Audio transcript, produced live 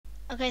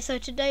Okay, so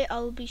today I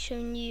will be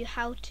showing you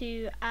how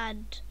to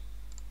add,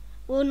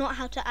 well, not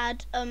how to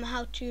add,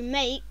 how to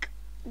make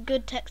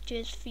good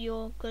textures for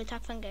your Gorilla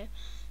Tag Fango.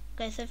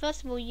 Okay, so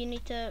first of all you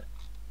need to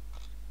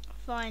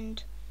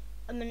find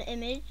an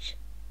image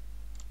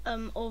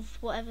of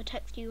whatever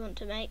text you want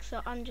to make. So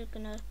I'm just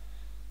gonna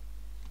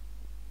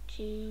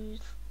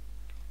choose,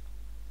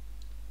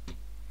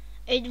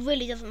 it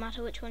really doesn't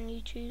matter which one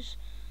you choose.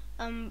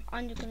 I'm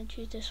just gonna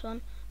choose this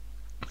one.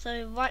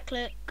 So right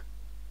click,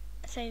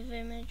 save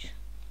image.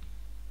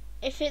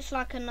 If it's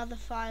like another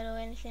file or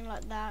anything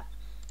like that,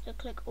 so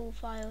click all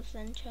files,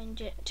 then change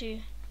it to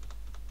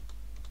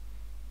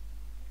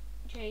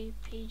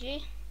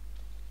JPG.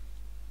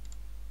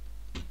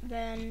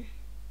 Then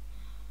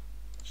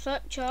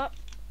search up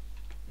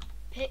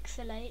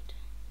Pixelate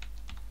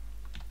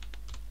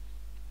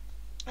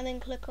and then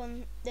click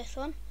on this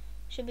one,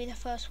 should be the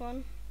first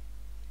one,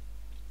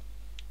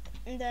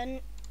 and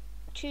then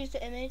choose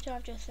the image.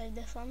 I've just saved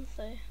this one,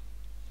 so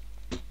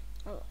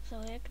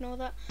sorry, ignore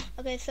that.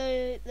 Okay,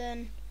 so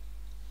then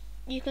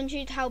you can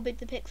choose how big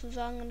the pixels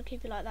are. I'm going to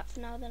keep it like that for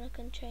now, then I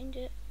can change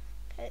it.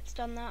 Okay, it's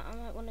done that. I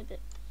might want it a bit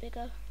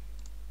bigger.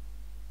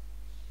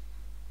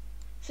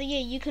 So yeah,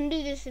 you can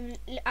do this in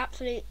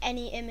absolutely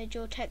any image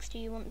or text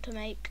you want to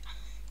make.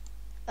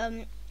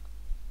 And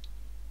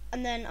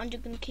then I'm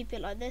just going to keep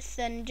it like this.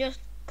 Then just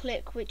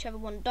click whichever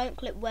one. Don't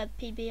click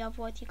WebP,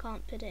 otherwise you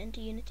can't put it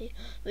into Unity.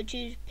 But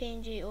choose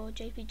PNG or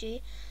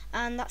JPG.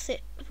 And that's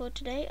it for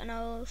today. And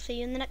I'll see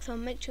you in the next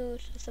one. Make sure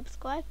to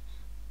subscribe.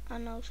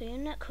 And I'll see you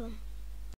in the next one.